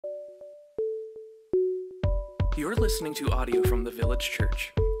You're listening to audio from the Village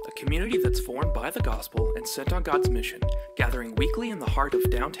Church, a community that's formed by the gospel and sent on God's mission, gathering weekly in the heart of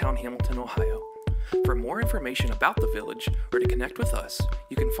downtown Hamilton, Ohio. For more information about the Village or to connect with us,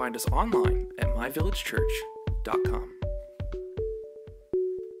 you can find us online at myvillagechurch.com.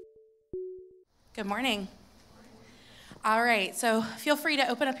 Good morning. All right, so feel free to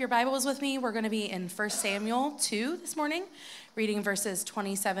open up your Bibles with me. We're going to be in 1 Samuel 2 this morning, reading verses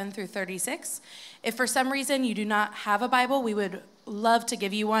 27 through 36. If for some reason you do not have a Bible, we would love to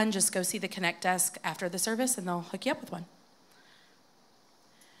give you one. Just go see the Connect desk after the service, and they'll hook you up with one.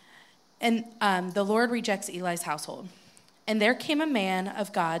 And the Lord rejects Eli's household. And there came a man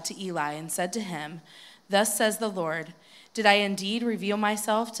of God to Eli and said to him, "Thus says the Lord, did I indeed reveal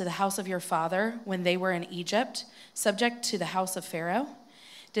myself to the house of your father when they were in Egypt, subject to the house of Pharaoh?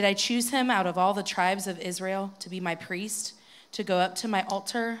 Did I choose him out of all the tribes of Israel to be my priest, to go up to my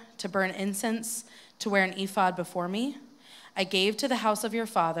altar, to burn incense, to wear an ephod before me? I gave to the house of your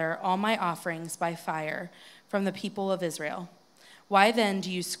father all my offerings by fire from the people of Israel. Why then do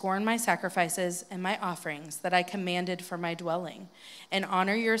you scorn my sacrifices and my offerings that I commanded for my dwelling, and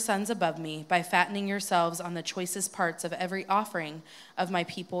honor your sons above me by fattening yourselves on the choicest parts of every offering of my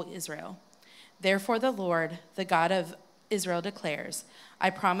people Israel? Therefore the Lord, the God of Israel declares, I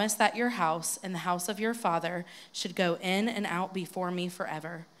promise that your house and the house of your father should go in and out before me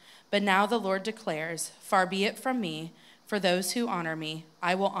forever. But now the Lord declares, far be it from me, for those who honor me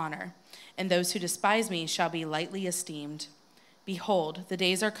I will honor, and those who despise me shall be lightly esteemed. Behold, the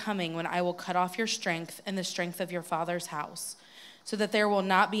days are coming when I will cut off your strength and the strength of your father's house, so that there will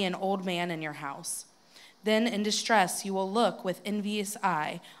not be an old man in your house. Then in distress you will look with envious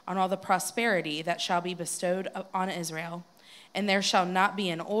eye on all the prosperity that shall be bestowed on Israel, and there shall not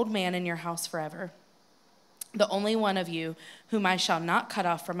be an old man in your house forever. The only one of you whom I shall not cut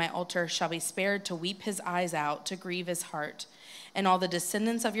off from my altar shall be spared to weep his eyes out, to grieve his heart, and all the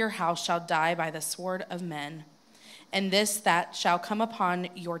descendants of your house shall die by the sword of men. And this that shall come upon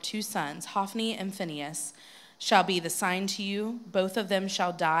your two sons, Hophni and Phinehas, shall be the sign to you. Both of them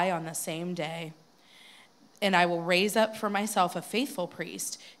shall die on the same day. And I will raise up for myself a faithful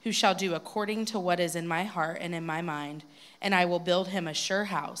priest who shall do according to what is in my heart and in my mind. And I will build him a sure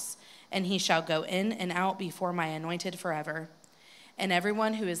house, and he shall go in and out before my anointed forever. And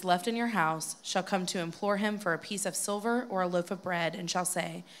everyone who is left in your house shall come to implore him for a piece of silver or a loaf of bread, and shall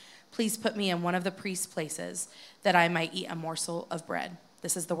say, please put me in one of the priest's places, that I might eat a morsel of bread."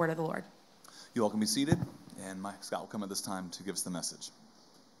 This is the word of the Lord. You all can be seated, and Mike Scott will come at this time to give us the message.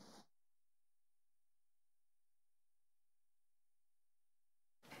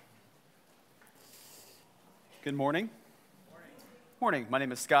 Good morning. Morning. My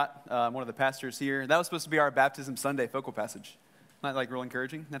name is Scott. I'm one of the pastors here. That was supposed to be our Baptism Sunday focal passage. Not like real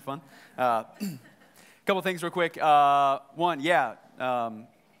encouraging? Isn't that fun? Couple things real quick.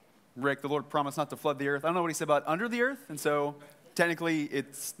 Rick, the Lord promised not to flood the earth. I don't know what he said about under the earth, and so technically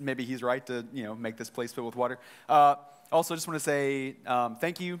maybe he's right to make this place filled with water. Also, just want to say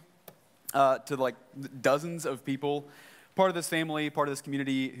thank you to dozens of people, part of this family, part of this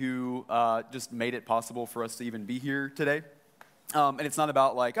community, who just made it possible for us to even be here today. And it's not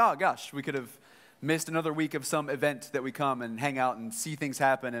about oh gosh, we could have missed another week of some event that we come and hang out and see things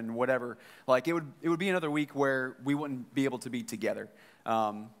happen and whatever. It would be another week where we wouldn't be able to be together.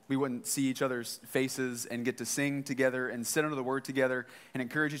 We wouldn't see each other's faces and get to sing together and sit under the word together and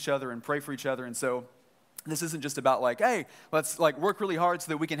encourage each other and pray for each other. And so this isn't just about hey, let's work really hard so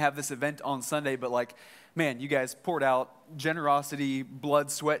that we can have this event on Sunday, but man, you guys poured out generosity, blood,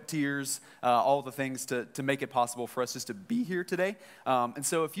 sweat, tears, all the things to make it possible for us just to be here today. And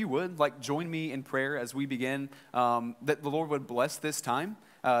so if you would, join me in prayer as we begin, that the Lord would bless this time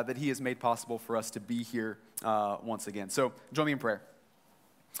that he has made possible for us to be here once again. So join me in prayer.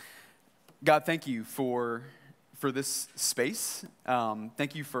 God, thank you for this space.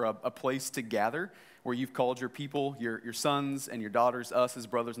 Thank you for a place to gather where you've called your people, your sons and your daughters, us as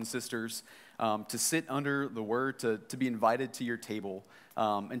brothers and sisters, to sit under the word, to be invited to your table,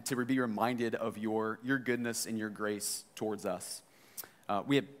 and to be reminded of your goodness and your grace towards us. I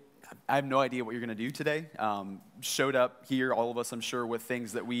have no idea what you're going to do today. Showed up here, all of us, I'm sure, with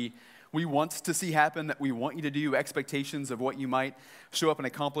things that we want to see happen, that we want you to do, expectations of what you might show up and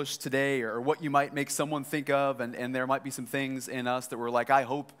accomplish today, or what you might make someone think of, and there might be some things in us that we're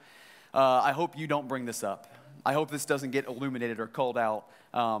I hope you don't bring this up. I hope this doesn't get illuminated or called out.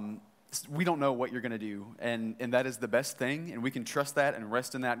 We don't know what you're going to do, and that is the best thing, and we can trust that and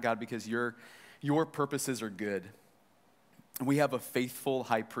rest in that, God, because your purposes are good. We have a faithful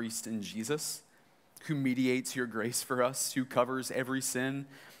high priest in Jesus who mediates your grace for us, who covers every sin,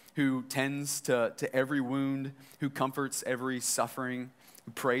 who tends to every wound, who comforts every suffering,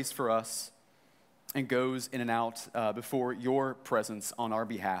 who prays for us, and goes in and out before your presence on our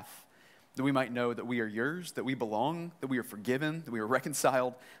behalf, that we might know that we are yours, that we belong, that we are forgiven, that we are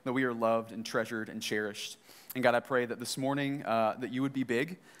reconciled, that we are loved and treasured and cherished. And God, I pray that this morning that you would be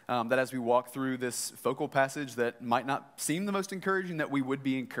big, that as we walk through this focal passage that might not seem the most encouraging, that we would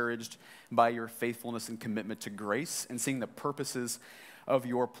be encouraged by your faithfulness and commitment to grace and seeing the purposes of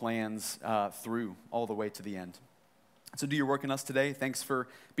your plans through all the way to the end. So do your work in us today. Thanks for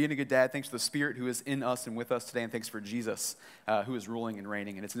being a good dad. Thanks for the Spirit who is in us and with us today. And thanks for Jesus who is ruling and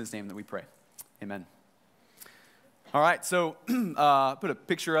reigning. And it's in his name that we pray. Amen. All right, so put a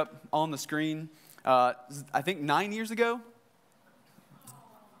picture up on the screen. I think 9 years ago.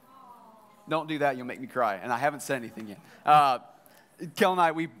 Don't do that, you'll make me cry. And I haven't said anything yet. Kel and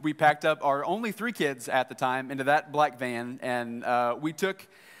I, we packed up our only 3 kids at the time into that black van. And we took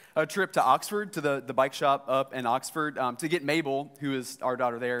a trip to Oxford, to the bike shop up in Oxford, to get Mabel, who is our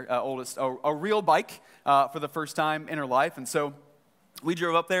daughter there, oldest, a real bike for the first time in her life. And so we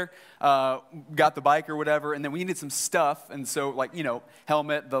drove up there, got the bike or whatever, and then we needed some stuff. And so, like,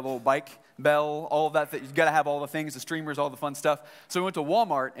 helmet, the little bike bell, all of that you've got to have all the things, the streamers, all the fun stuff. So we went to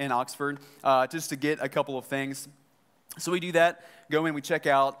Walmart in Oxford just to get a couple of things. So we do that, go in, we check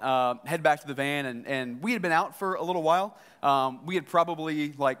out, head back to the van, and we had been out for a little while. We had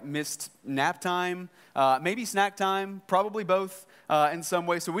probably missed nap time, maybe snack time, probably both in some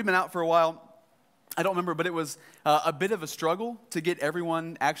way. So we'd been out for a while. I don't remember, but it was a bit of a struggle to get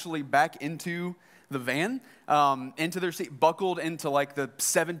everyone actually back into the van, into their seat, buckled into the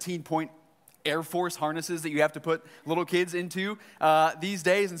 17-point Air Force harnesses that you have to put little kids into these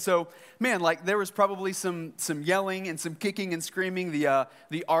days. And so, man, there was probably some yelling and some kicking and screaming,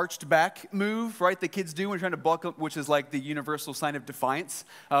 the arched back move, right, that kids do when trying to buckle, which is the universal sign of defiance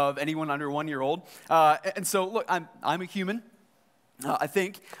of anyone under 1 year old. And so, look, I'm a human. I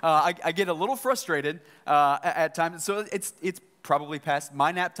think I get a little frustrated at times. So it's probably past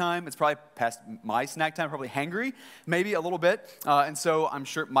my nap time. It's probably past my snack time, probably hangry, maybe a little bit. And so I'm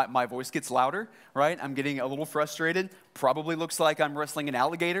sure my voice gets louder, right? I'm getting a little frustrated. Probably looks like I'm wrestling an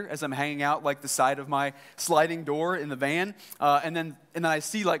alligator as I'm hanging out the side of my sliding door in the van. And then I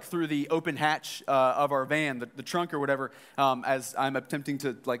see through the open hatch of our van, the trunk or whatever, as I'm attempting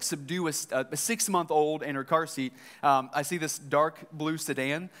to subdue a 6-month-old in her car seat, I see this dark blue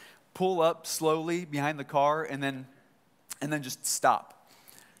sedan pull up slowly behind the car and then just stop.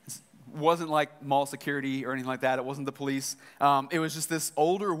 It wasn't mall security or anything like that. It wasn't the police. It was just this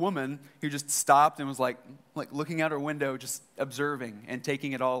older woman who just stopped and was looking out her window, just observing and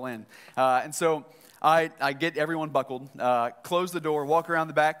taking it all in. And so I get everyone buckled, close the door, walk around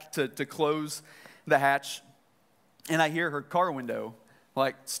the back to close the hatch, and I hear her car window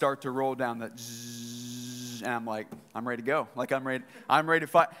start to roll down that zzz, and I'm ready to go. I'm ready to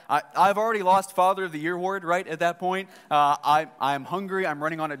fight. I've already lost Father of the Year award, right, at that point. I'm hungry. I'm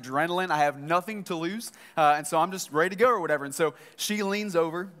running on adrenaline. I have nothing to lose. And so I'm just ready to go or whatever. And so she leans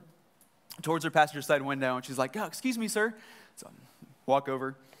over towards her passenger side window, and she's like, "Oh, excuse me, sir." So I walk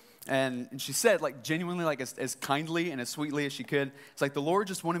over, and she said, genuinely, as kindly and as sweetly as she could, it's "The Lord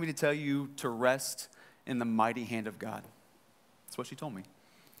just wanted me to tell you to rest in the mighty hand of God." That's what she told me.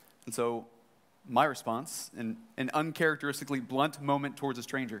 And so my response, in an uncharacteristically blunt moment towards a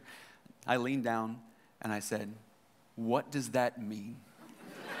stranger, I leaned down and I said, "What does that mean?"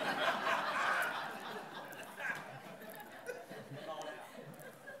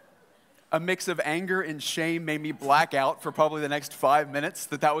 A mix of anger and shame made me black out for probably the next 5 minutes.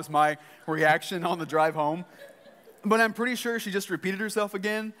 That was my reaction on the drive home. But I'm pretty sure she just repeated herself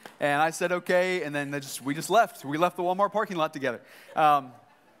again, and I said okay, and then we just left. We left the Walmart parking lot together.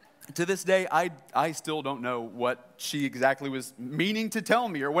 To this day, I still don't know what she exactly was meaning to tell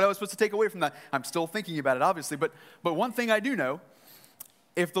me or what I was supposed to take away from that. I'm still thinking about it, obviously. But one thing I do know,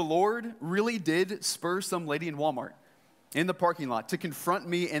 if the Lord really did spur some lady in Walmart in the parking lot to confront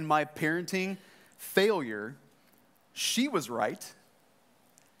me in my parenting failure, she was right,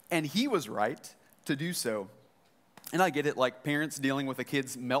 and he was right to do so. And I get it, parents dealing with a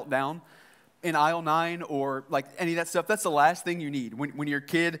kid's meltdown in aisle 9 or any of that stuff. That's the last thing you need. When your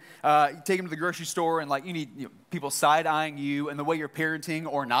kid, you take them to the grocery store and you need people side-eyeing you and the way you're parenting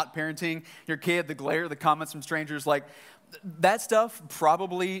or not parenting your kid, the glare, the comments from strangers, that stuff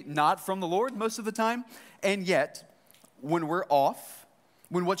probably not from the Lord most of the time. And yet, when we're off,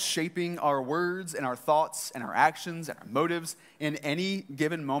 when what's shaping our words and our thoughts and our actions and our motives in any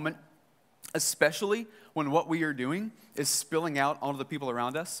given moment, especially when what we are doing is spilling out onto the people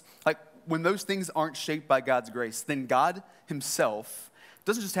around us, when those things aren't shaped by God's grace, then God himself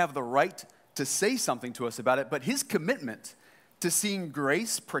doesn't just have the right to say something to us about it, but his commitment to seeing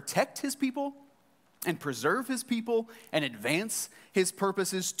grace protect his people and preserve his people and advance his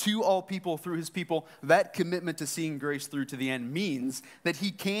purposes to all people through his people, that commitment to seeing grace through to the end means that he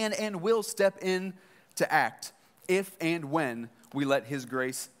can and will step in to act if and when we let his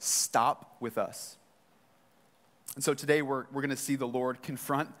grace stop with us. And so today we're going to see the Lord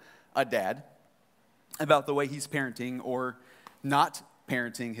confront a dad about the way he's parenting or not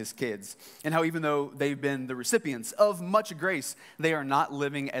parenting his kids, and how even though they've been the recipients of much grace, they are not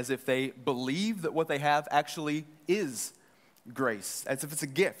living as if they believe that what they have actually is grace, as if it's a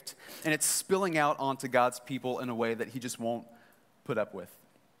gift, and it's spilling out onto God's people in a way that he just won't put up with.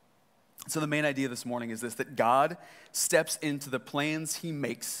 So the main idea this morning is this, that God steps into the plans he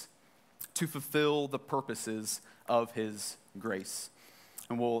makes to fulfill the purposes of his grace.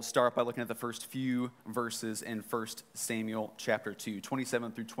 And we'll start by looking at the first few verses in 1 Samuel chapter 2,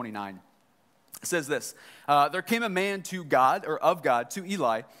 27 through 29. It says this, there came a man of God to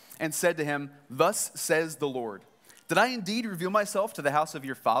Eli and said to him, "Thus says the Lord, did I indeed reveal myself to the house of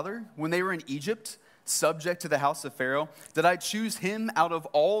your father when they were in Egypt, subject to the house of Pharaoh? Did I choose him out of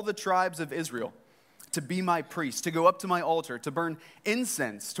all the tribes of Israel to be my priest, to go up to my altar, to burn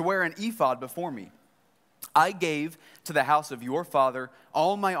incense, to wear an ephod before me? I gave to the house of your father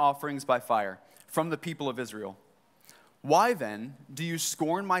all my offerings by fire from the people of Israel. Why then do you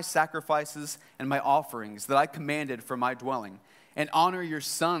scorn my sacrifices and my offerings that I commanded for my dwelling, and honor your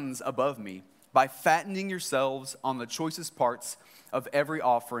sons above me by fattening yourselves on the choicest parts of every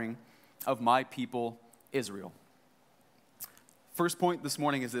offering of my people Israel?" First point this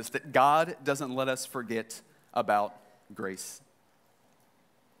morning is this, that God doesn't let us forget about grace.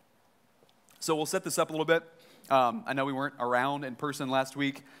 So we'll set this up a little bit. I know we weren't around in person last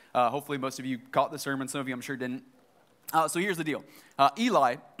week. Hopefully most of you caught the sermon. Some of you I'm sure didn't. So here's the deal.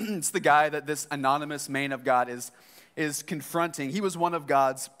 Eli, it's the guy that this anonymous man of God is confronting. He was one of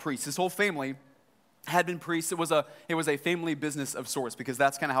God's priests. His whole family had been priests. It was a family business of sorts, because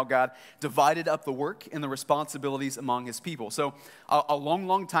that's kind of how God divided up the work and the responsibilities among his people. So a long,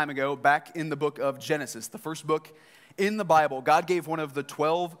 long time ago, back in the book of Genesis, the first book in the Bible, God gave one of the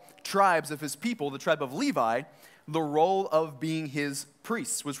 12 tribes of his people, the tribe of Levi, the role of being his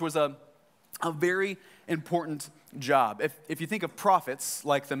priests, which was a very important job. If you think of prophets,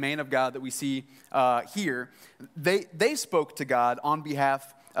 like the man of God that we see here, they spoke to God on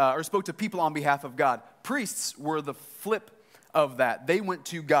behalf, or spoke to people on behalf of God. Priests were the flip of that. They went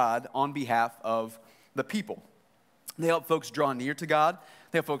to God on behalf of the people. They helped folks draw near to God.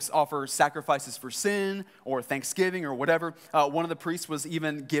 They helped folks offer sacrifices for sin or thanksgiving or whatever. One of the priests was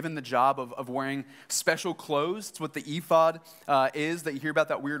even given the job of wearing special clothes. It's what the ephod is that you hear about,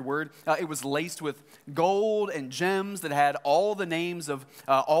 that weird word. It was laced with gold and gems that had all the names of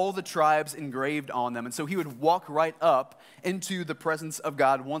all the tribes engraved on them. And so he would walk right up into the presence of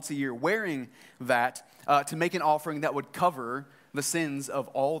God once a year wearing that to make an offering that would cover the sins of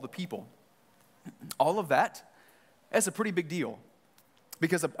all the people. All of that, that's a pretty big deal,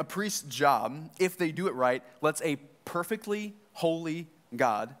 because a priest's job, if they do it right, lets a perfectly holy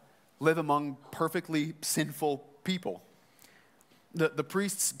God live among perfectly sinful people. The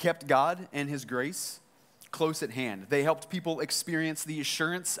priests kept God and his grace close at hand. They helped people experience the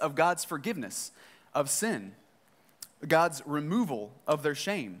assurance of God's forgiveness of sin, God's removal of their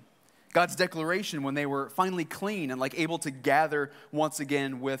shame, God's declaration when they were finally clean and like able to gather once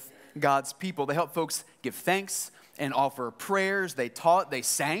again with God's people. They helped folks give thanks and offer prayers. They taught, they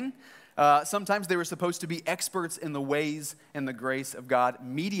sang. Sometimes they were supposed to be experts in the ways and the grace of God,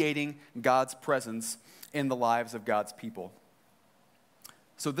 mediating God's presence in the lives of God's people.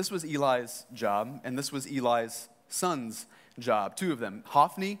 So this was Eli's job, and this was Eli's son's job, two of them,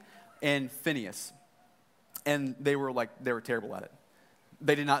 Hophni and Phinehas. And they were terrible at it.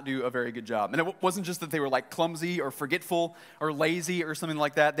 They did not do a very good job. And it wasn't just that they were like clumsy or forgetful or lazy or something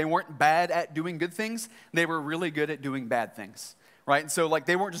like that. They weren't bad at doing good things. They were really good at doing bad things, right? And so like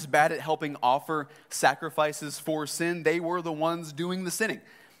they weren't just bad at helping offer sacrifices for sin. They were the ones doing the sinning.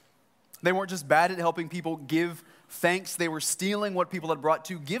 They weren't just bad at helping people give thanks. They were stealing what people had brought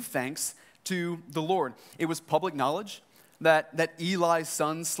to give thanks to the Lord. It was public knowledge that Eli's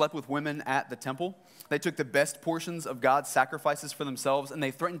sons slept with women at the temple. They took the best portions of God's sacrifices for themselves, and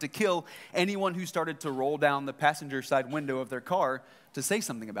they threatened to kill anyone who started to roll down the passenger side window of their car to say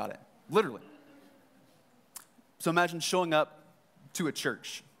something about it, literally. So imagine showing up to a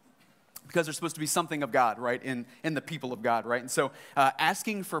church, because there's supposed to be something of God, right, in the people of God, right? And so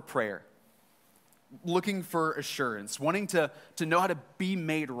asking for prayer, looking for assurance, wanting to know how to be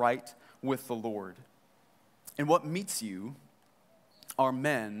made right with the Lord. And what meets you are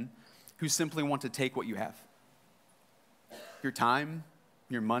men who simply want to take what you have. Your time,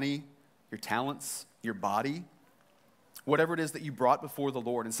 your money, your talents, your body, whatever it is that you brought before the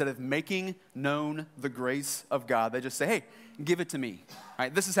Lord. Instead of making known the grace of God, they just say, hey, give it to me. All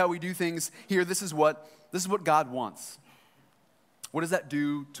right, this is how we do things here. This is what God wants. What does that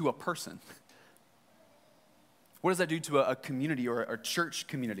do to a person? What does that do to a community or a church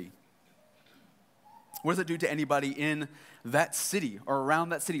community? What does it do to anybody in that city or around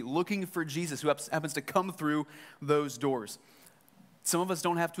that city looking for Jesus who happens to come through those doors? Some of us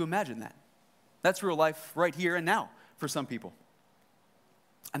don't have to imagine that. That's real life right here and now for some people.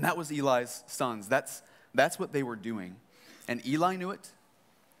 And that was Eli's sons. That's what they were doing. And Eli knew it,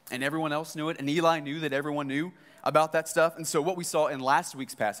 and everyone else knew it, and Eli knew that everyone knew about that stuff. And so what we saw in last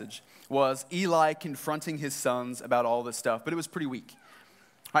week's passage was Eli confronting his sons about all this stuff, but it was pretty weak.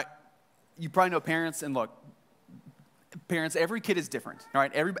 All right, you probably know parents, and look, parents, every kid is different, all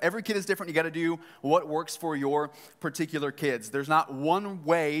right? Every kid is different. You got to do what works for your particular kids. There's not one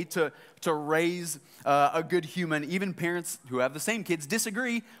way to raise a good human. Even parents who have the same kids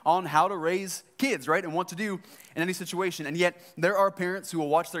disagree on how to raise kids, right? And what to do in any situation. And yet there are parents who will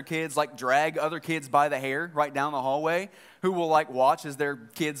watch their kids like drag other kids by the hair right down the hallway, who will like watch as their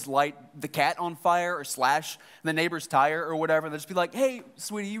kids light the cat on fire or slash the neighbor's tire or whatever. They'll just be like, hey,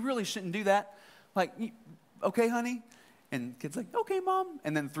 sweetie, you really shouldn't do that. Like, okay, honey? And kid's like, okay, mom.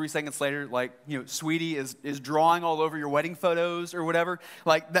 And then 3 seconds later, like, sweetie is drawing all over your wedding photos or whatever.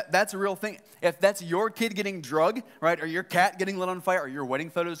 Like, that's a real thing. If that's your kid getting drugged, right, or your cat getting lit on fire, or your wedding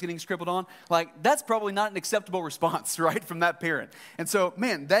photos getting scribbled on, like, that's probably not an acceptable response, right, from that parent. And so,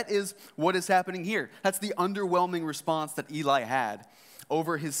 man, that is what is happening here. That's the underwhelming response that Eli had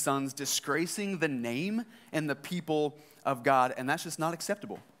over his sons disgracing the name and the people of God. And that's just not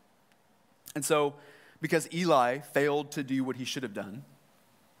acceptable. And so, because Eli failed to do what he should have done,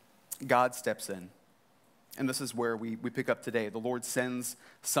 God steps in. And this is where we pick up today. The Lord sends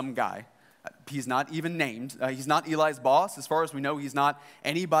some guy. He's not even named. He's not Eli's boss. As far as we know, he's not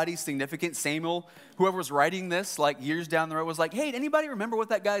anybody significant. Samuel, whoever was writing this, like years down the road, was like, hey, anybody remember what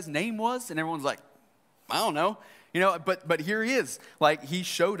that guy's name was? And everyone's like, I don't know. But here he is. Like, he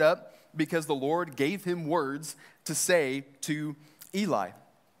showed up because the Lord gave him words to say to Eli.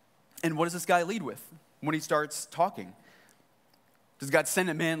 And what does this guy lead with when he starts talking? Does God send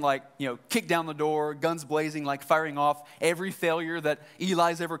him in like, kick down the door, guns blazing, like firing off every failure that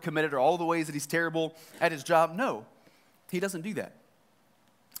Eli's ever committed or all the ways that he's terrible at his job? No, he doesn't do that.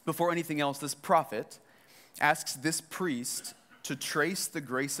 Before anything else, this prophet asks this priest to trace the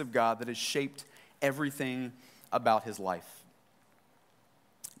grace of God that has shaped everything about his life.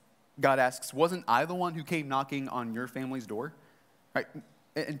 God asks, wasn't I the one who came knocking on your family's door? Right?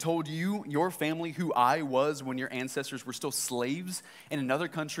 And told you, your family, who I was when your ancestors were still slaves in another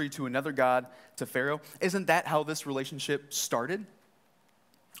country to another god, to Pharaoh? Isn't that how this relationship started?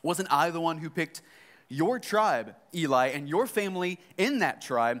 Wasn't I the one who picked your tribe, Eli, and your family in that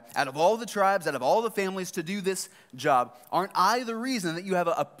tribe, out of all the tribes, out of all the families, to do this job? Aren't I the reason that you have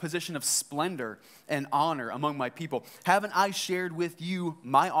a position of splendor and honor among my people? Haven't I shared with you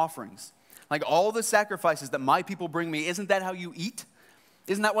my offerings? Like all the sacrifices that my people bring me, isn't that how you eat?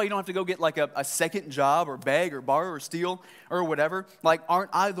 Isn't that why you don't have to go get like a second job or beg or borrow or steal or whatever? Like,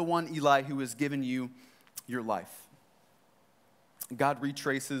 aren't I the one, Eli, who has given you your life? God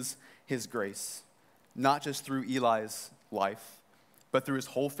retraces his grace, not just through Eli's life, but through his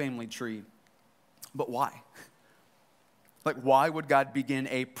whole family tree. But why? Like, why would God begin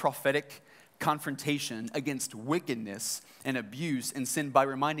a prophetic confrontation against wickedness and abuse and sin by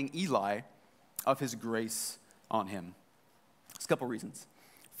reminding Eli of his grace on him? There's a couple reasons.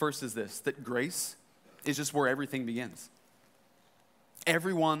 First is this, that grace is just where everything begins.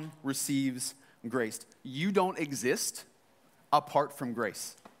 Everyone receives grace. You don't exist apart from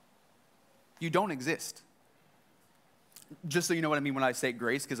grace. You don't exist. Just so you know what I mean when I say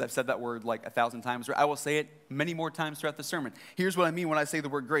grace, because I've said that word like 1,000 times, or I will say it many more times throughout the sermon. Here's what I mean when I say the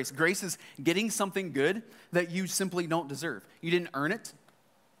word grace. Grace is getting something good that you simply don't deserve. You didn't earn it.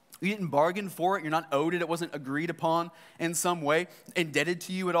 You didn't bargain for it. You're not owed it. It wasn't agreed upon in some way, indebted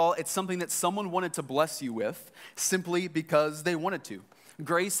to you at all. It's something that someone wanted to bless you with simply because they wanted to.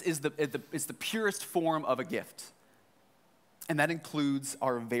 Grace is the purest form of a gift. And that includes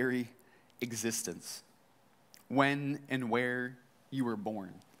our very existence. When and where you were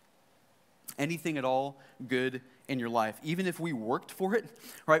born. Anything at all good in your life, even if we worked for it,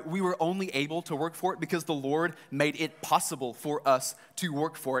 right? We were only able to work for it because the Lord made it possible for us to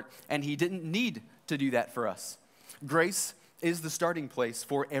work for it, and he didn't need to do that for us. Grace is the starting place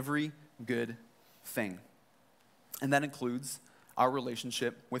for every good thing. And that includes our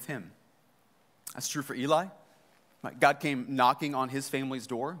relationship with him. That's true for Eli. God came knocking on his family's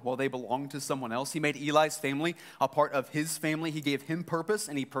door while they belonged to someone else. He made Eli's family a part of his family. He gave him purpose,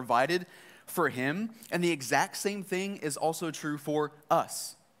 and he provided for him. And the exact same thing is also true for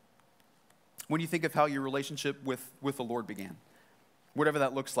us. When you think of how your relationship with the Lord began, whatever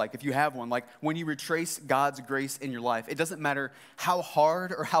that looks like, if you have one, like when you retrace God's grace in your life, it doesn't matter how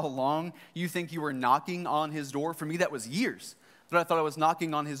hard or how long you think you were knocking on his door. For me, that was years that I thought I was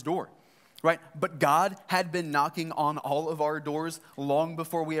knocking on his door. Right? But God had been knocking on all of our doors long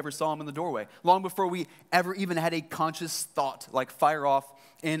before we ever saw him in the doorway, long before we ever even had a conscious thought like fire off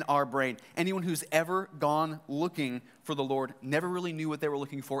in our brain. Anyone who's ever gone looking for the Lord never really knew what they were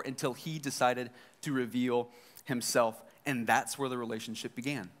looking for until he decided to reveal himself. And that's where the relationship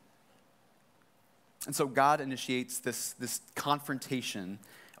began. And so God initiates this confrontation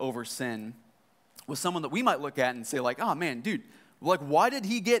over sin with someone that we might look at and say like, oh man, dude, like why did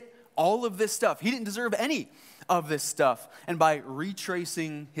he get all of this stuff? He didn't deserve any of this stuff. And by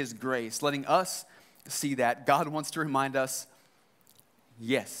retracing his grace, letting us see that, God wants to remind us,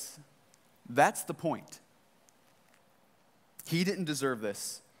 yes, that's the point. He didn't deserve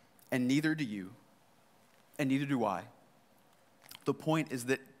this, and neither do you, and neither do I. The point is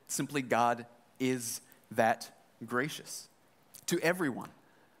that simply God is that gracious to everyone.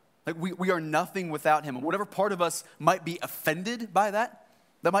 Like we are nothing without him. And whatever part of us might be offended by that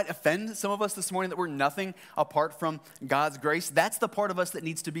might offend some of us this morning, that we're nothing apart from God's grace, that's the part of us that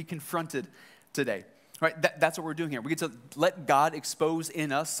needs to be confronted today. Right? That's what we're doing here. We get to let God expose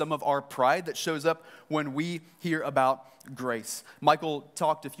in us some of our pride that shows up when we hear about grace. Michael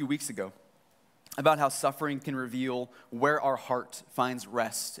talked a few weeks ago about how suffering can reveal where our heart finds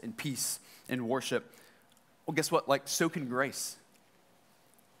rest and peace and worship. Well, guess what? Like, so can grace.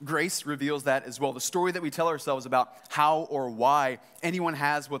 Grace reveals that as well. The story that we tell ourselves about how or why anyone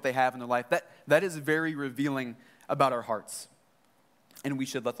has what they have in their life, that is very revealing about our hearts. And we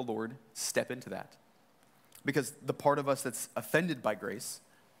should let the Lord step into that. Because the part of us that's offended by grace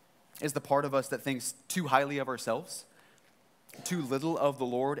is the part of us that thinks too highly of ourselves, too little of the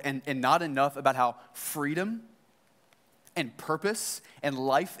Lord, and not enough about how freedom and purpose and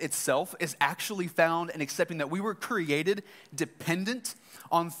life itself is actually found in accepting that we were created dependent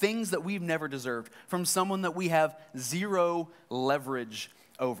on things that we've never deserved from someone that we have zero leverage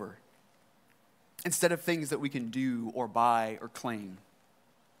over, instead of things that we can do or buy or claim.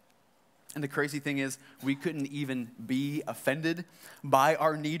 And the crazy thing is, we couldn't even be offended by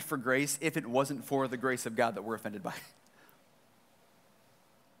our need for grace if it wasn't for the grace of God that we're offended by.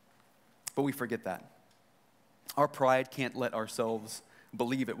 But we forget that. Our pride can't let ourselves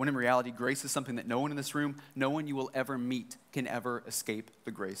believe it, when in reality, grace is something that no one in this room, no one you will ever meet can ever escape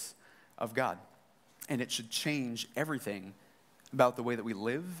the grace of God. And it should change everything about the way that we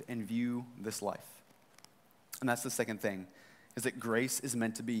live and view this life. And that's the second thing, is that grace is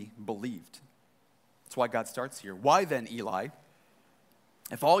meant to be believed. That's why God starts here. Why then, Eli?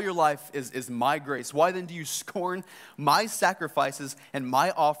 If all your life is my grace, why then do you scorn my sacrifices and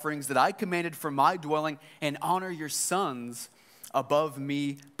my offerings that I commanded for my dwelling, and honor your sons above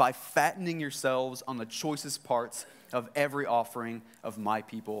me by fattening yourselves on the choicest parts of every offering of my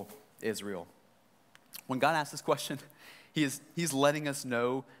people Israel? When God asks this question, he's letting us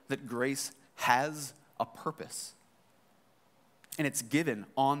know that grace has a purpose. And it's given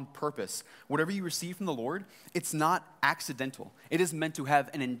on purpose. Whatever you receive from the Lord, it's not accidental. It is meant to have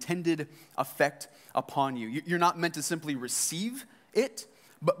an intended effect upon you. You're not meant to simply receive it,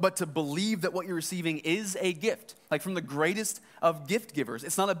 but to believe that what you're receiving is a gift, like from the greatest of gift givers.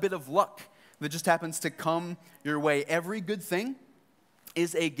 It's not a bit of luck that just happens to come your way. Every good thing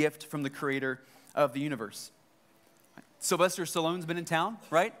is a gift from the creator of the universe. Sylvester Stallone's been in town,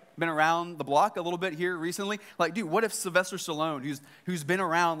 right? Been around the block a little bit here recently. Like, dude, what if Sylvester Stallone, who's been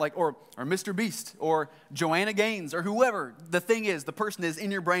around, like, or Mr. Beast, or Joanna Gaines, or whoever the thing is, the person is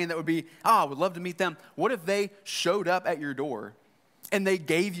in your brain that would be, I would love to meet them. What if they showed up at your door and they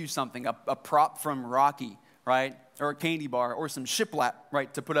gave you something, a prop from Rocky, right? Or a candy bar, or some shiplap,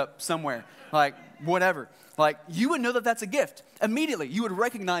 right, to put up somewhere, like, whatever. Like, you would know that that's a gift. Immediately, you would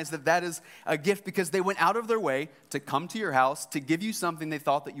recognize that that is a gift because they went out of their way to come to your house to give you something they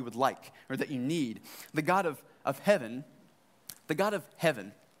thought that you would like or that you need. The God of heaven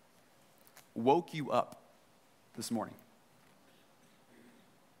woke you up this morning.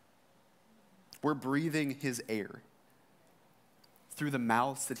 We're breathing his air through the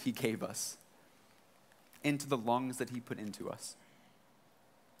mouths that he gave us into the lungs that he put into us.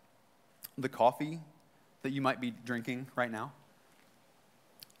 The coffee that you might be drinking right now,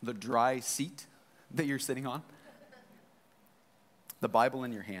 the dry seat that you're sitting on, the Bible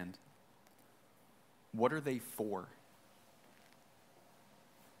in your hand, what are they for?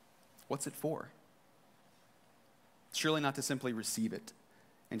 What's it for? Surely not to simply receive it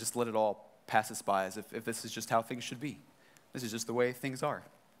and just let it all pass us by as if this is just how things should be. This is just the way things are.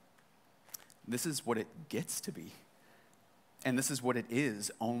 This is what it gets to be. And this is what it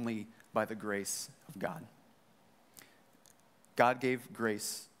is only by the grace of God. God gave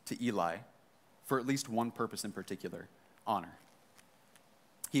grace to Eli for at least one purpose in particular, honor.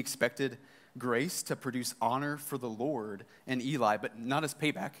 He expected grace to produce honor for the Lord and Eli, but not as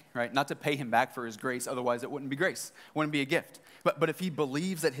payback, right? Not to pay him back for his grace, otherwise it wouldn't be grace, wouldn't be a gift. But if he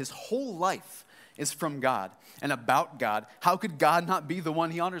believes that his whole life is from God and about God, how could God not be the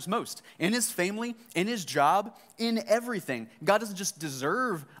one he honors most? In his family, in his job, in everything. God doesn't just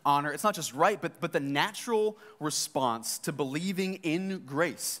deserve honor. It's not just right, but the natural response to believing in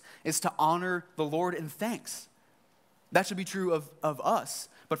grace is to honor the Lord in thanks. That should be true of us.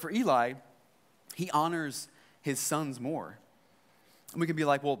 But for Eli, he honors his sons more. And we can be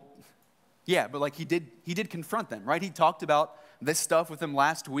like, well, yeah, but like he did confront them, right? He talked about this stuff with them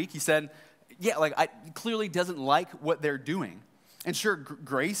last week. He said, yeah, like I clearly doesn't like what they're doing. And sure,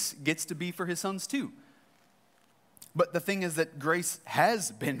 grace gets to be for his sons too. But the thing is that grace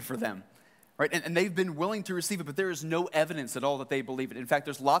has been for them, right? And they've been willing to receive it, but there is no evidence at all that they believe it. In fact,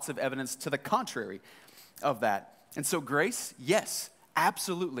 there's lots of evidence to the contrary of that. And so grace, yes,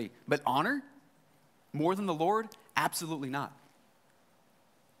 absolutely. But honor, more than the Lord, absolutely not.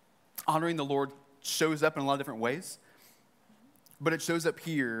 Honoring the Lord shows up in a lot of different ways, but it shows up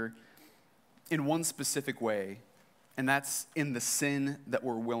here in one specific way, and that's in the sin that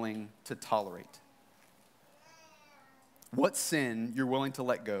we're willing to tolerate. What sin you're willing to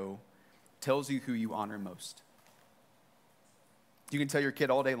let go tells you who you honor most. You can tell your kid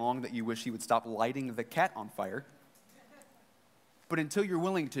all day long that you wish he would stop lighting the cat on fire, but until you're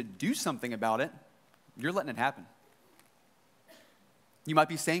willing to do something about it, you're letting it happen. You might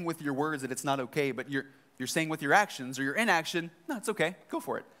be saying with your words that it's not okay, but you're saying with your actions or your inaction, no, it's okay, go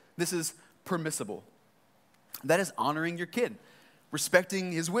for it. This is permissible. That is honoring your kid,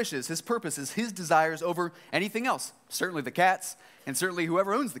 respecting his wishes, his purposes, his desires over anything else. Certainly the cat's, and certainly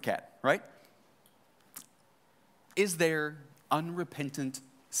whoever owns the cat, right? Is there unrepentant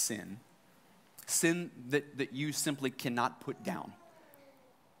sin that you simply cannot put down,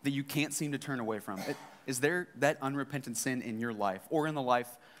 that you can't seem to turn away from? Is there that unrepentant sin in your life or in the life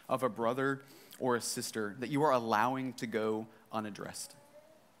of a brother or a sister that you are allowing to go unaddressed?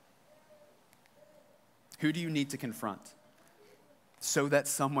 Who do you need to confront so that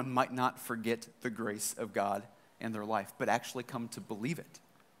someone might not forget the grace of God in their life, but actually come to believe it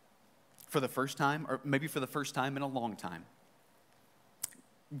for the first time, or maybe for the first time in a long time?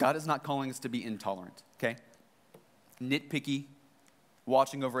 God is not calling us to be intolerant, okay? Nitpicky,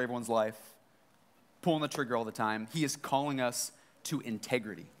 watching over everyone's life, pulling the trigger all the time. He is calling us to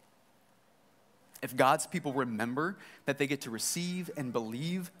integrity. If God's people remember that they get to receive and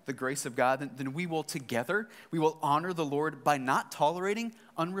believe the grace of God, then we will together, we will honor the Lord by not tolerating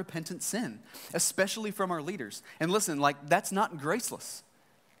unrepentant sin, especially from our leaders. And listen, like that's not graceless.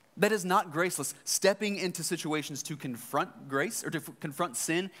 That is not graceless. Stepping into situations to confront grace or to confront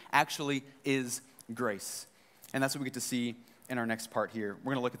sin actually is grace. And that's what we get to see in our next part here.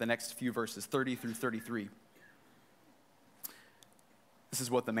 We're going to look at the next few verses, 30 through 33. This is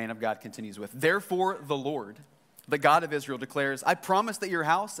what the man of God continues with. Therefore, the Lord, the God of Israel, declares, I promise that your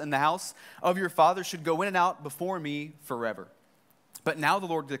house and the house of your father should go in and out before me forever. But now the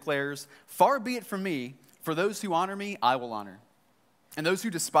Lord declares, far be it from me, for those who honor me, I will honor. And those who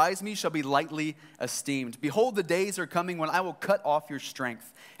despise me shall be lightly esteemed. Behold, the days are coming when I will cut off your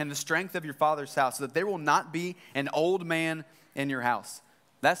strength and the strength of your father's house, so that there will not be an old man in your house.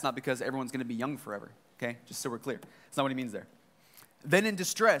 That's not because everyone's going to be young forever, okay? Just so we're clear. That's not what he means there. Then in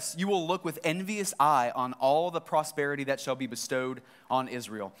distress, you will look with envious eye on all the prosperity that shall be bestowed on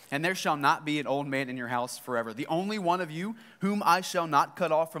Israel. And there shall not be an old man in your house forever. The only one of you whom I shall not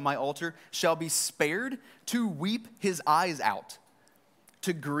cut off from my altar shall be spared to weep his eyes out,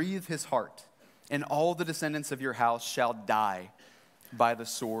 to grieve his heart. And all the descendants of your house shall die by the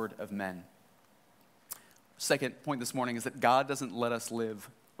sword of men. Second point this morning is that God doesn't let us live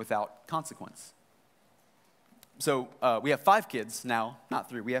without consequence. So we have 5 kids now, not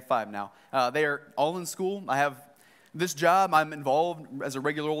 3, we have 5 now. They are all in school. I have this job. I'm involved as a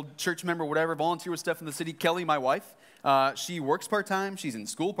regular old church member, whatever, volunteer with stuff in the city. Kelly, my wife, she works part-time. She's in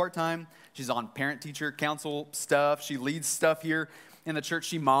school part-time. She's on parent-teacher council stuff. She leads stuff here in the church.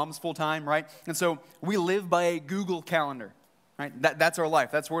 She moms full-time, right? And so we live by a Google calendar, right? That's our life.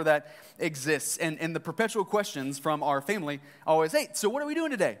 That's where that exists. And the perpetual questions from our family always, hey, so what are we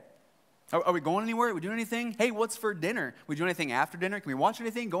doing today? Are we going anywhere? Are we doing anything? Hey, what's for dinner? Are we doing anything after dinner? Can we watch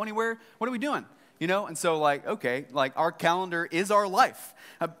anything? Go anywhere? What are we doing? You know, and so like, okay, like our calendar is our life.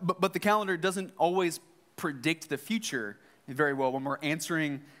 But the calendar doesn't always predict the future very well when we're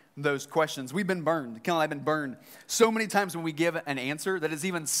answering those questions. We've been burned. Ken and I have been burned so many times when we give an answer that is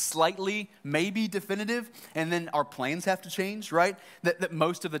even slightly maybe definitive, and then our plans have to change, right? That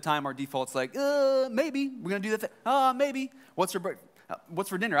most of the time our default's like, maybe we're going to do that. Maybe. What's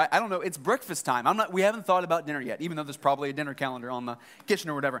for dinner? I don't know. It's breakfast time. We haven't thought about dinner yet, even though there's probably a dinner calendar on the kitchen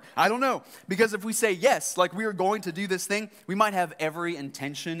or whatever. I don't know. Because if we say yes, like we are going to do this thing, we might have every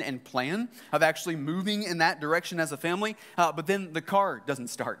intention and plan of actually moving in that direction as a family, but then the car doesn't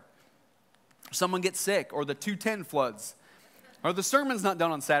start. Someone gets sick, or the 210 floods, or the sermon's not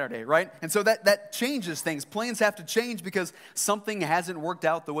done on Saturday, right? And so that changes things. Plans have to change because something hasn't worked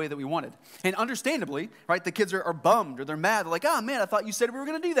out the way that we wanted. And understandably, right, the kids are bummed or they're mad. They're like, oh man, I thought you said we were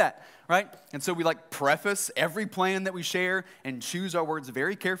going to do that, right? And so we like preface every plan that we share and choose our words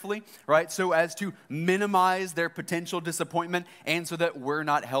very carefully, right? So as to minimize their potential disappointment and so that we're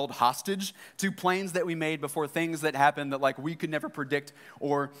not held hostage to plans that we made before things that happened that like we could never predict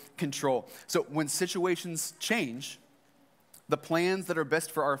or control. So when situations change, the plans that are best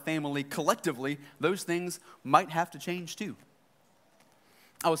for our family collectively, those things might have to change too.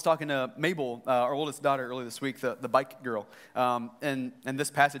 I was talking to Mabel, our oldest daughter, earlier this week, the bike girl, and this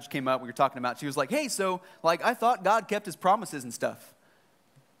passage came up. We were talking about. She was like, "Hey, so like I thought God kept His promises and stuff."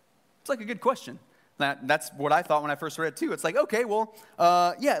 It's like a good question. That's what I thought when I first read it too. It's like, okay, well,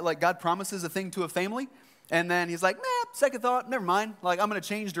 yeah, like God promises a thing to a family. And then he's like, second thought, never mind. Like, I'm going to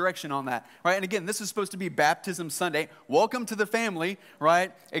change direction on that, right? And again, this is supposed to be Baptism Sunday. Welcome to the family,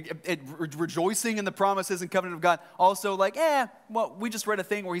 right? Rejoicing in the promises and covenant of God. Also like, well, we just read a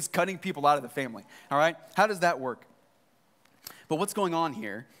thing where he's cutting people out of the family, all right? How does that work? But what's going on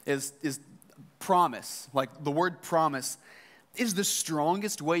here is promise. Like, the word promise is the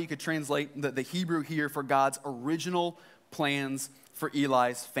strongest way you could translate the Hebrew here for God's original plans for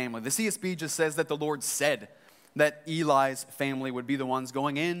Eli's family. The CSB just says that the Lord said that Eli's family would be the ones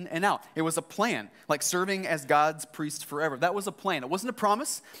going in and out. It was a plan, like serving as God's priest forever. That was a plan. It wasn't a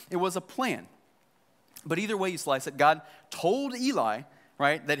promise. It was a plan. But either way you slice it, God told Eli,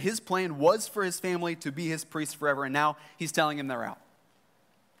 right, that his plan was for his family to be his priest forever, and now he's telling him they're out.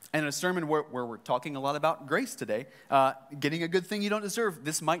 And in a sermon where we're talking a lot about grace today, getting a good thing you don't deserve,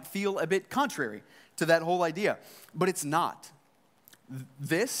 this might feel a bit contrary to that whole idea, but it's not.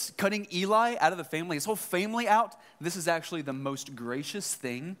 This, cutting Eli out of the family, his whole family out, this is actually the most gracious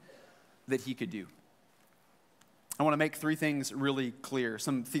thing that he could do. I want to make three things really clear,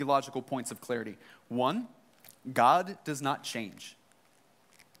 some theological points of clarity. One, God does not change.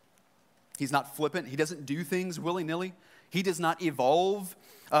 He's not flippant. He doesn't do things willy-nilly. He does not evolve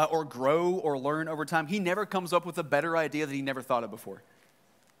or grow or learn over time. He never comes up with a better idea that he never thought of before.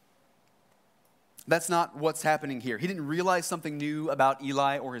 That's not what's happening here. He didn't realize something new about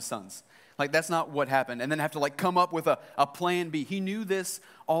Eli or his sons. Like, that's not what happened. And then have to like come up with a plan B. He knew this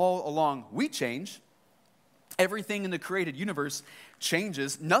all along. We change. Everything in the created universe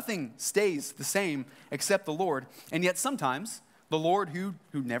changes. Nothing stays the same except the Lord. And yet sometimes the Lord who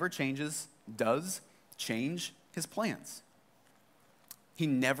never changes does change his plans. He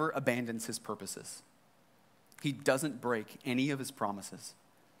never abandons his purposes. He doesn't break any of his promises.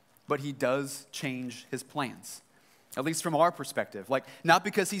 But he does change his plans, at least from our perspective. Like, not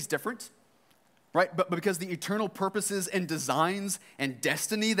because he's different, right? But because the eternal purposes and designs and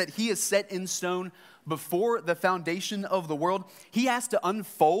destiny that he has set in stone before the foundation of the world, he has to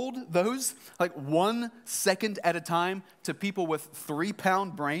unfold those like 1 second at a time to people with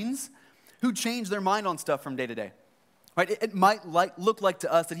 3-pound brains who change their mind on stuff from day to day, right? It might look like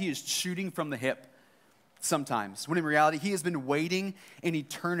to us that he is shooting from the hip sometimes, when in reality, he has been waiting in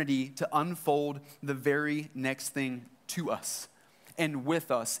eternity to unfold the very next thing to us and with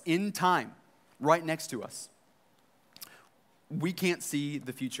us in time, right next to us. We can't see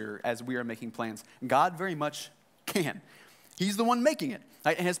the future as we are making plans. God very much can. He's the one making it,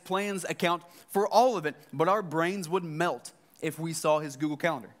 right? And his plans account for all of it, but our brains would melt if we saw his Google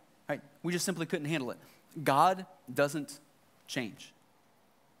Calendar, right? We just simply couldn't handle it. God doesn't change.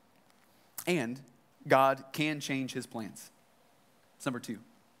 And God can change his plans. That's number 2.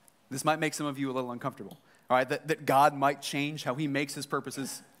 This might make some of you a little uncomfortable, all right? That God might change how he makes his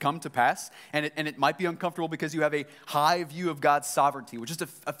purposes come to pass. And it might be uncomfortable because you have a high view of God's sovereignty, which is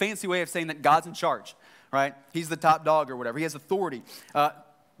a fancy way of saying that God's in charge, right? He's the top dog or whatever. He has authority.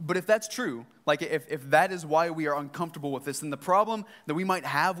 But if that's true, like if that is why we are uncomfortable with this, then the problem that we might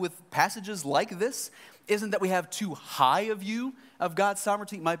have with passages like this isn't that we have too high a view of God's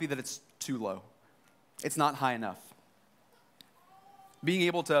sovereignty. It might be that it's too low. It's not high enough. Being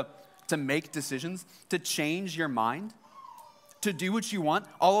able to make decisions, to change your mind, to do what you want,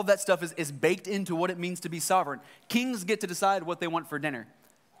 all of that stuff is baked into what it means to be sovereign. Kings get to decide what they want for dinner.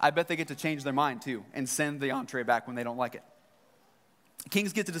 I bet they get to change their mind too and send the entree back when they don't like it.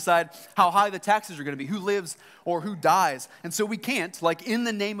 Kings get to decide how high the taxes are going to be, who lives or who dies. And so we can't, like in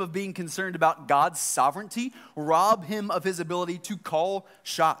the name of being concerned about God's sovereignty, rob him of his ability to call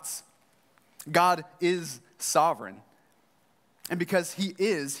shots. God is sovereign. And because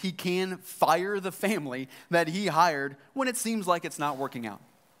he can fire the family that he hired when it seems like it's not working out.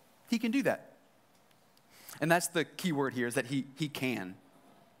 He can do that. And that's the key word here, is that he can.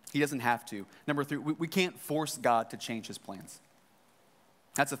 He doesn't have to. Number 3, we can't force God to change his plans.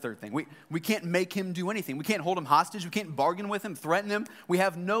 That's the third thing. We can't make him do anything. We can't hold him hostage. We can't bargain with him, threaten him. We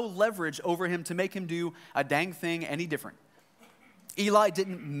have no leverage over him to make him do a dang thing any different. Eli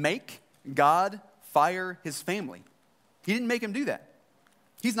didn't make God fire his family. He didn't make him do that.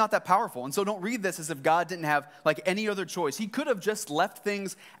 He's not that powerful. And so don't read this as if God didn't have like any other choice. He could have just left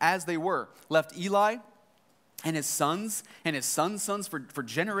things as they were. Left Eli and his sons for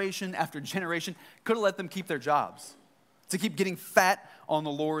generation after generation. Could have let them keep their jobs. To keep getting fat on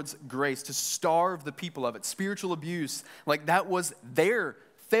the Lord's grace, to starve the people of it. Spiritual abuse, like that was their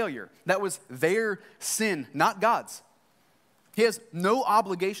failure. That was their sin, not God's. He has no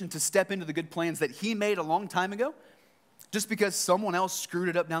obligation to step into the good plans that he made a long time ago just because someone else screwed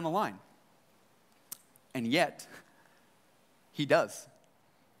it up down the line. And yet, he does.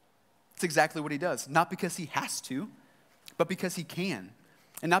 It's exactly what he does. Not because he has to, but because he can.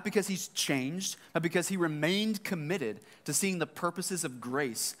 And not because he's changed, but because he remained committed to seeing the purposes of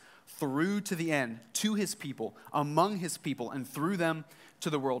grace through to the end, to his people, among his people, and through them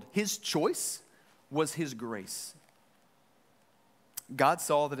to the world. His choice was his grace. God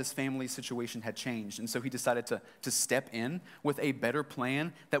saw that his family's situation had changed, and so he decided to step in with a better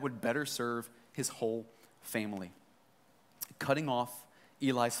plan that would better serve his whole family. Cutting off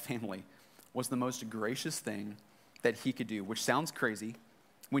Eli's family was the most gracious thing that he could do, which sounds crazy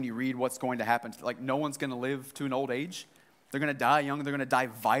when you read what's going to happen. Like, no one's going to live to an old age. They're going to die young. They're going to die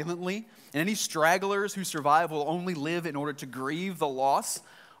violently. And any stragglers who survive will only live in order to grieve the loss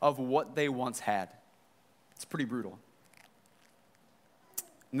of what they once had. It's pretty brutal.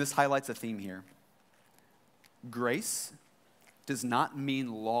 And this highlights a theme here. Grace does not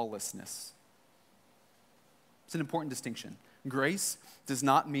mean lawlessness. It's an important distinction. Grace does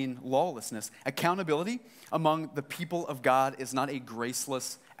not mean lawlessness. Accountability among the people of God is not a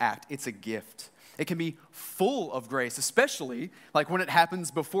graceless act. It's a gift. It can be full of grace, especially like when it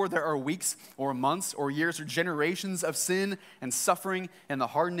happens before there are weeks or months or years or generations of sin and suffering and the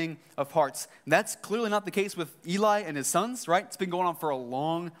hardening of hearts. And that's clearly not the case with Eli and his sons, right? It's been going on for a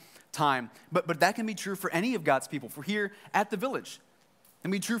long time. But that can be true for any of God's people, for here at the Village. It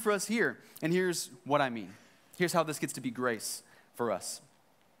can be true for us here. And here's what I mean. Here's how this gets to be grace for us.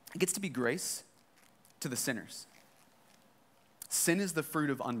 It gets to be grace to the sinners. Sin is the fruit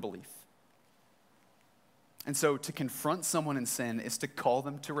of unbelief. And so to confront someone in sin is to call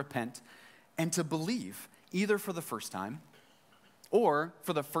them to repent and to believe, either for the first time or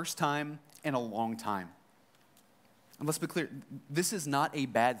for the first time in a long time. And let's be clear, this is not a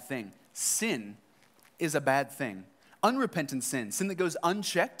bad thing. Sin is a bad thing. Unrepentant sin that goes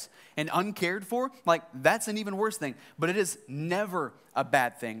unchecked and uncared for, like that's an even worse thing. But it is never a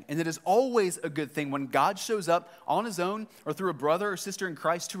bad thing. And it is always a good thing when God shows up on his own or through a brother or sister in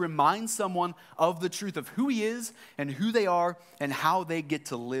Christ to remind someone of the truth of who he is and who they are and how they get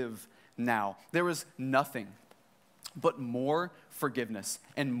to live now. There is nothing but more forgiveness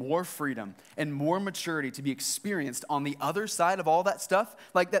and more freedom and more maturity to be experienced on the other side of all that stuff.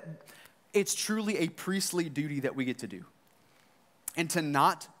 Like that. It's truly a priestly duty that we get to do. And to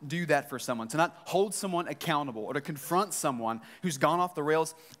not do that for someone, to not hold someone accountable or to confront someone who's gone off the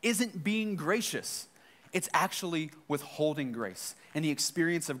rails isn't being gracious. It's actually withholding grace and the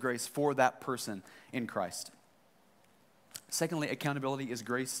experience of grace for that person in Christ. Secondly, accountability is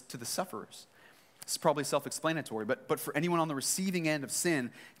grace to the sufferers. It's probably self-explanatory, but for anyone on the receiving end of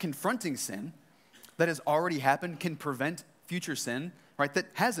sin, confronting sin that has already happened can prevent future sin, right, that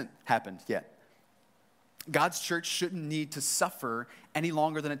hasn't happened yet. God's church shouldn't need to suffer any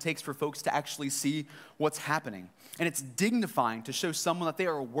longer than it takes for folks to actually see what's happening. And it's dignifying to show someone that they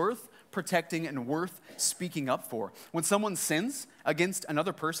are worth protecting and worth speaking up for. When someone sins against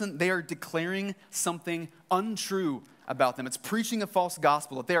another person, they are declaring something untrue about them. It's preaching a false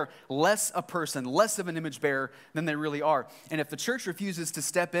gospel, that they're less a person, less of an image bearer than they really are. And if the church refuses to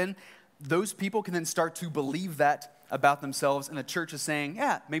step in, those people can then start to believe that about themselves, and the church is saying,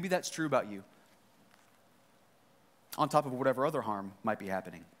 yeah, maybe that's true about you, on top of whatever other harm might be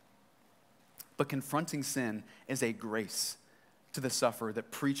happening. But confronting sin is a grace to the sufferer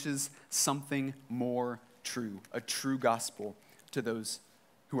that preaches something more true, a true gospel to those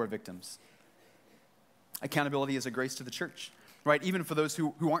who are victims. Accountability is a grace to the church, right? Even for those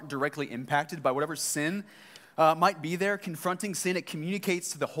who aren't directly impacted by whatever sin might be there, confronting sin, it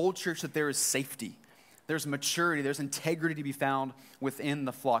communicates to the whole church that there is safety, there's maturity, there's integrity to be found within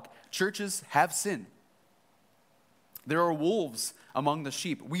the flock. Churches have sin. There are wolves among the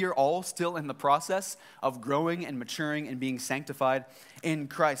sheep. We are all still in the process of growing and maturing and being sanctified in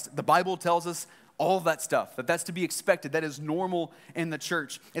Christ. The Bible tells us all of that stuff, that's to be expected. That is normal in the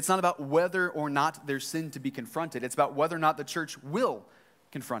church. It's not about whether or not there's sin to be confronted. It's about whether or not the church will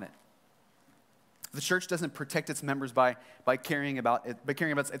confront it. The church doesn't protect its members by caring about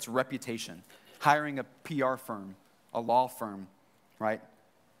its reputation, hiring a PR firm, a law firm, right?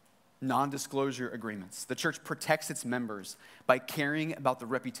 Non-disclosure agreements. The church protects its members by caring about the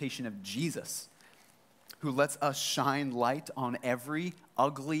reputation of Jesus, who lets us shine light on every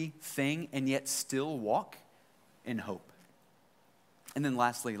ugly thing and yet still walk in hope. And then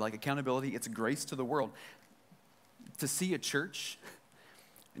lastly, like accountability, it's grace to the world. To see a church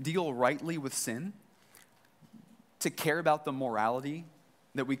deal rightly with sin, to care about the morality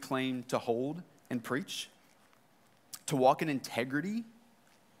that we claim to hold and preach, to walk in integrity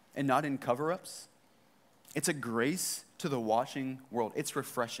and not in cover-ups, it's a grace to the watching world. It's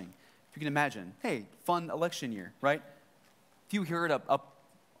refreshing. If you can imagine, hey, fun election year, right? If you heard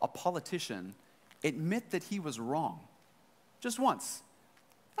a politician admit that he was wrong just once,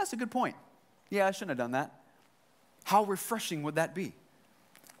 that's a good point. Yeah, I shouldn't have done that. How refreshing would that be?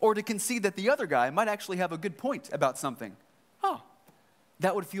 Or to concede that the other guy might actually have a good point about something. Oh,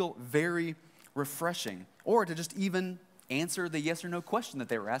 that would feel very refreshing. Or to just even answer the yes or no question that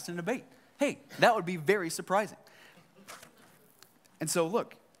they were asked in a debate. Hey, that would be very surprising. And so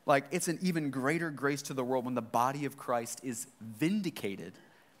look, like it's an even greater grace to the world when the body of Christ is vindicated,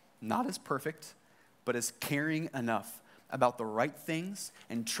 not as perfect, but as caring enough about the right things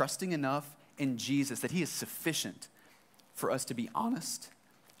and trusting enough in Jesus that he is sufficient for us to be honest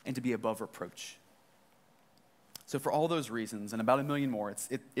and to be above reproach. So for all those reasons and about a million more,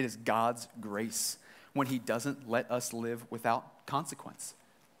 it is God's grace when he doesn't let us live without consequence.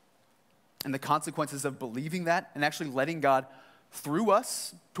 And the consequences of believing that and actually letting God through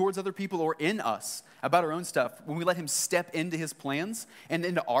us towards other people or in us about our own stuff, when we let him step into his plans and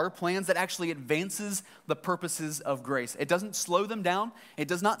into our plans, that actually advances the purposes of grace. It doesn't slow them down. It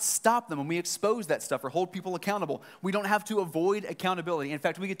does not stop them when we expose that stuff or hold people accountable. We don't have to avoid accountability. In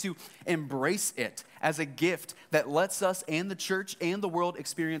fact, we get to embrace it as a gift that lets us and the church and the world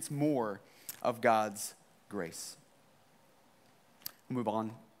experience more of God's grace. We'll move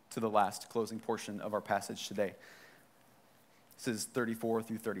on to the last closing portion of our passage today. This is 34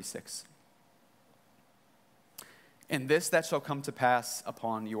 through 36. And this that shall come to pass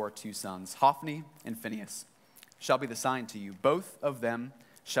upon your two sons, Hophni and Phinehas, shall be the sign to you. Both of them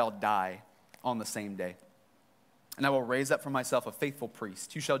shall die on the same day. And I will raise up for myself a faithful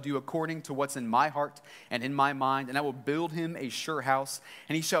priest who shall do according to what's in my heart and in my mind, and I will build him a sure house,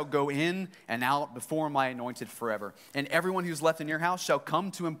 and he shall go in and out before my anointed forever. And everyone who's left in your house shall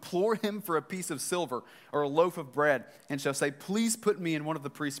come to implore him for a piece of silver or a loaf of bread, and shall say, please put me in one of the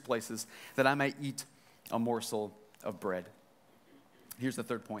priest's places, that I may eat a morsel of bread. Here's the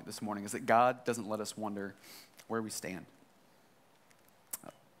third point this morning, is that God doesn't let us wonder where we stand.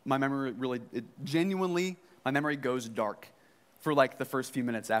 My memory genuinely goes dark for like the first few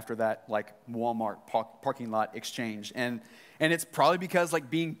minutes after that like Walmart parking lot exchange. And it's probably because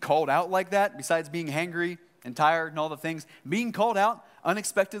like being called out like that, besides being hangry and tired and all the things, being called out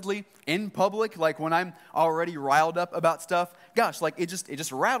unexpectedly in public, like when I'm already riled up about stuff, gosh, like it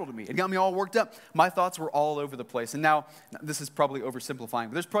just rattled me. It got me all worked up. My thoughts were all over the place. And now, this is probably oversimplifying,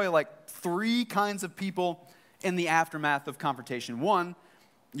 but there's probably like 3 kinds of people in the aftermath of confrontation. One,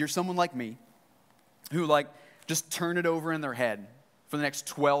 you're someone like me, who like just turn it over in their head for the next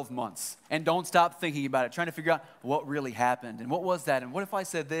 12 months and don't stop thinking about it, trying to figure out what really happened and what was that and what if I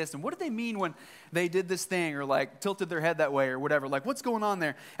said this and what did they mean when they did this thing or like tilted their head that way or whatever, like what's going on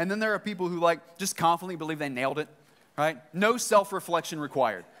there? And then there are people who like just confidently believe they nailed it, right? No self-reflection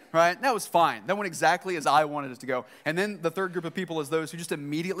required. right? That was fine. That went exactly as I wanted it to go. And then the third group of people is those who just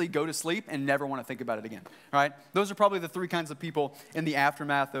immediately go to sleep and never want to think about it again, right? Those are probably the three kinds of people in the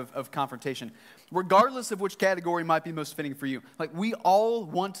aftermath of confrontation. Regardless of which category might be most fitting for you, like we all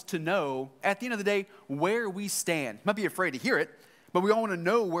want to know, at the end of the day, where we stand. You might be afraid to hear it, but we all want to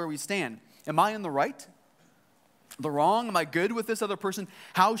know where we stand. Am I in the right? The wrong? Am I good with this other person?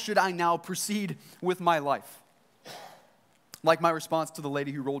 How should I now proceed with my life? Like my response to the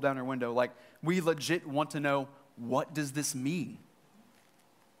lady who rolled down her window, like we legit want to know, what does this mean?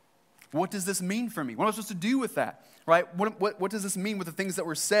 What does this mean for me? What am I supposed to do with that, right? What does this mean with the things that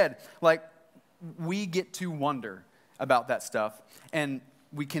were said? Like we get to wonder about that stuff, and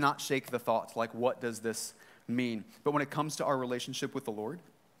we cannot shake the thought, like what does this mean? But when it comes to our relationship with the Lord,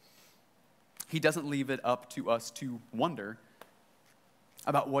 He doesn't leave it up to us to wonder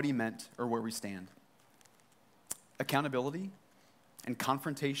about what He meant or where we stand. Accountability and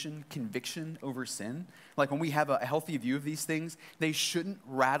confrontation, conviction over sin, like when we have a healthy view of these things, they shouldn't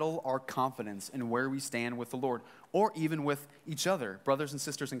rattle our confidence in where we stand with the Lord or even with each other, brothers and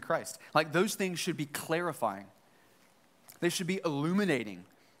sisters in Christ. Like those things should be clarifying. They should be illuminating,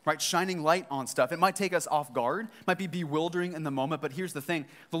 right? Shining light on stuff. It might take us off guard, might be bewildering in the moment, but here's the thing.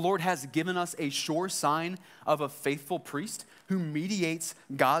 The Lord has given us a sure sign of a faithful priest who mediates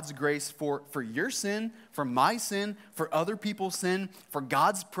God's grace for your sin, for my sin, for other people's sin, for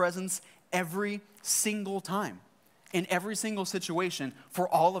God's presence every single time, in every single situation, for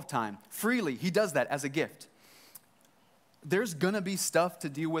all of time. Freely, He does that as a gift. There's going to be stuff to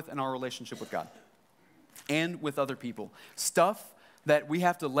deal with in our relationship with God and with other people. Stuff that we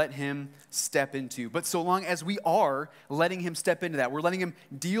have to let Him step into. But so long as we are letting Him step into that, we're letting Him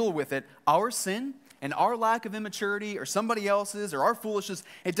deal with it, our sin and our lack of immaturity or somebody else's or our foolishness,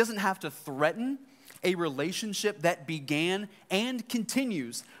 it doesn't have to threaten a relationship that began and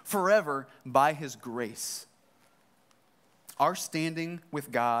continues forever by His grace. Our standing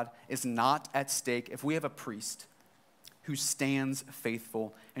with God is not at stake if we have a priest who stands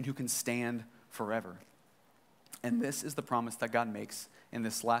faithful and who can stand forever. And this is the promise that God makes in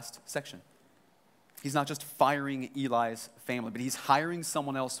this last section. He's not just firing Eli's family, but He's hiring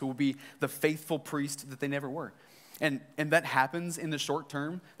someone else who will be the faithful priest that they never were. And that happens in the short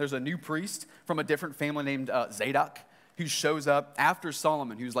term. There's a new priest from a different family named Zadok who shows up after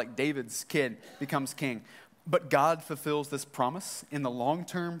Solomon, who's like David's kid, becomes king. But God fulfills this promise in the long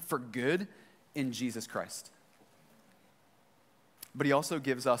term for good in Jesus Christ. But He also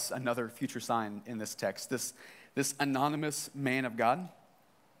gives us another future sign in this text. This anonymous man of God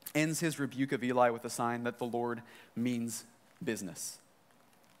ends his rebuke of Eli with a sign that the Lord means business.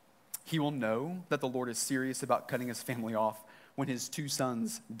 He will know that the Lord is serious about cutting his family off when his two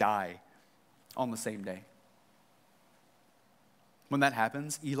sons die on the same day. When that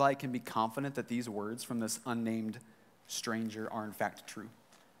happens, Eli can be confident that these words from this unnamed stranger are in fact true.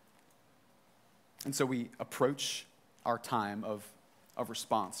 And so we approach our time of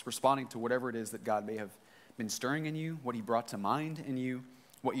response, responding to whatever it is that God may have been stirring in you, what He brought to mind in you,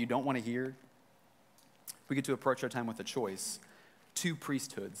 what you don't want to hear. We get to approach our time with a choice. Two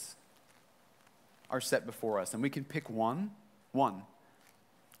priesthoods are set before us, and we can pick one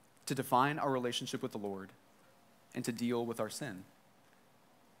to define our relationship with the Lord and to deal with our sin.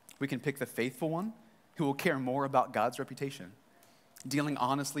 We can pick the faithful one who will care more about God's reputation, dealing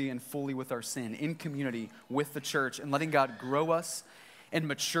honestly and fully with our sin in community with the church and letting God grow us and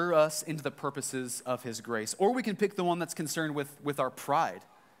mature us into the purposes of His grace. Or we can pick the one that's concerned with our pride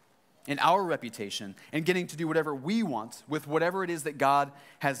and our reputation and getting to do whatever we want with whatever it is that God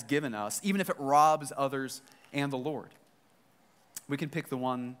has given us, even if it robs others and the Lord. We can pick the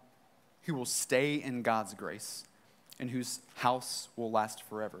one who will stay in God's grace and whose house will last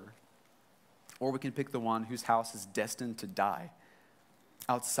forever. Or we can pick the one whose house is destined to die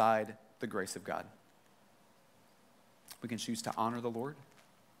outside the grace of God. We can choose to honor the Lord,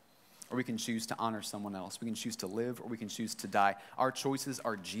 or we can choose to honor someone else. We can choose to live, or we can choose to die. Our choices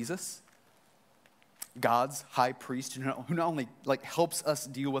are Jesus, God's high priest, who not only helps us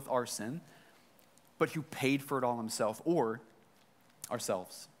deal with our sin, but who paid for it all Himself, or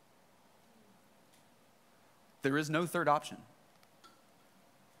ourselves. There is no third option.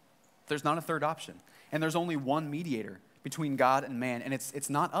 There's not a third option. And there's only one mediator between God and man, and it's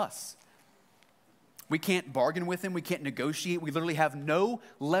not us. We can't bargain with him. We can't negotiate. We literally have no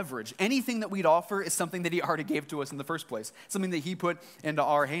leverage. Anything that we'd offer is something that he already gave to us in the first place, something that he put into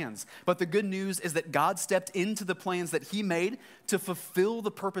our hands. But the good news is that God stepped into the plans that he made to fulfill the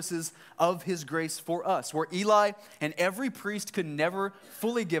purposes of his grace for us, where Eli and every priest could never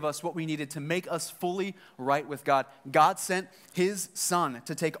fully give us what we needed to make us fully right with God. God sent his son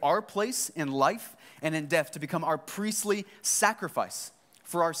to take our place in life and in death, to become our priestly sacrifice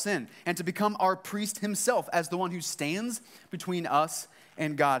for our sin, and to become our priest himself as the one who stands between us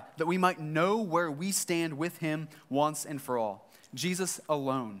and God, that we might know where we stand with him once and for all. Jesus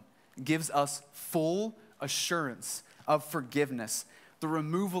alone gives us full assurance of forgiveness, the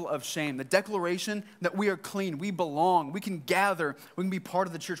removal of shame, the declaration that we are clean, we belong, we can gather, we can be part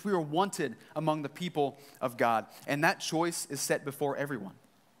of the church, we are wanted among the people of God. And that choice is set before everyone.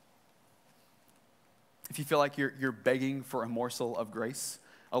 If you feel like you're begging for a morsel of grace,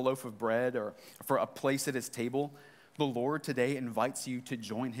 a loaf of bread, or for a place at his table, the Lord today invites you to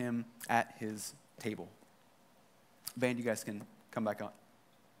join him at his table. Band, you guys can come back up.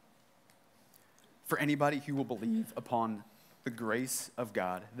 For anybody who will believe upon the grace of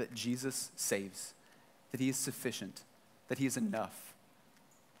God, that Jesus saves, that he is sufficient, that he is enough,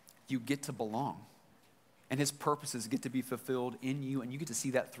 you get to belong. And his purposes get to be fulfilled in you, and you get to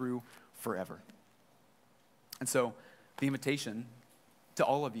see that through forever. And so the invitation to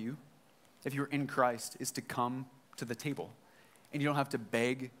all of you, if you're in Christ, is to come to the table. And you don't have to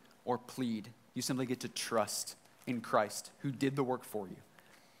beg or plead. You simply get to trust in Christ, who did the work for you.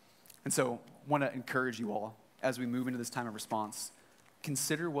 And so I want to encourage you all, as we move into this time of response,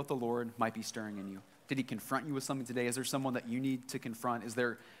 consider what the Lord might be stirring in you. Did he confront you with something today? Is there someone that you need to confront? Is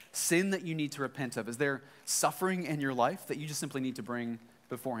there sin that you need to repent of? Is there suffering in your life that you just simply need to bring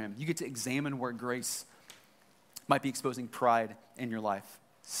before him? You get to examine where grace might be exposing pride in your life.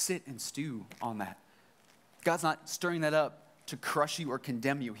 Sit and stew on that. God's not stirring that up to crush you or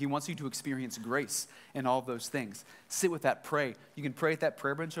condemn you. He wants you to experience grace in all of those things. Sit with that, pray. You can pray at that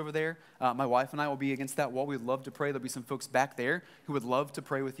prayer bench over there. My wife and I will be against that wall. We'd love to pray. There'll be some folks back there who would love to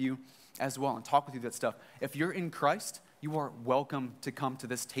pray with you as well and talk with you that stuff. If you're in Christ, you are welcome to come to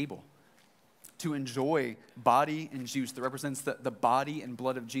this table, to enjoy body and juice that represents the body and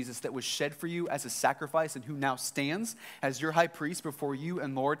blood of Jesus that was shed for you as a sacrifice, and who now stands as your high priest before you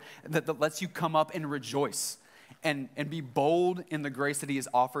and Lord, that lets you come up and rejoice and be bold in the grace that he has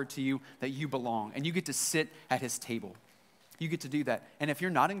offered to you, that you belong. And you get to sit at his table. You get to do that. And if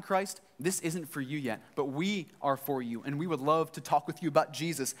you're not in Christ, this isn't for you yet, but we are for you. And we would love to talk with you about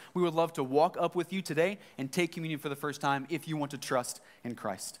Jesus. We would love to walk up with you today and take communion for the first time if you want to trust in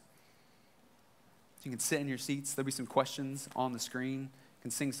Christ. You can sit in your seats. There'll be some questions on the screen. You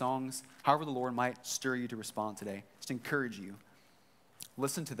can sing songs. However the Lord might stir you to respond today. Just encourage you.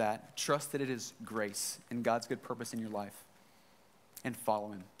 Listen to that. Trust that it is grace and God's good purpose in your life. And follow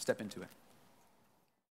him. Step into it.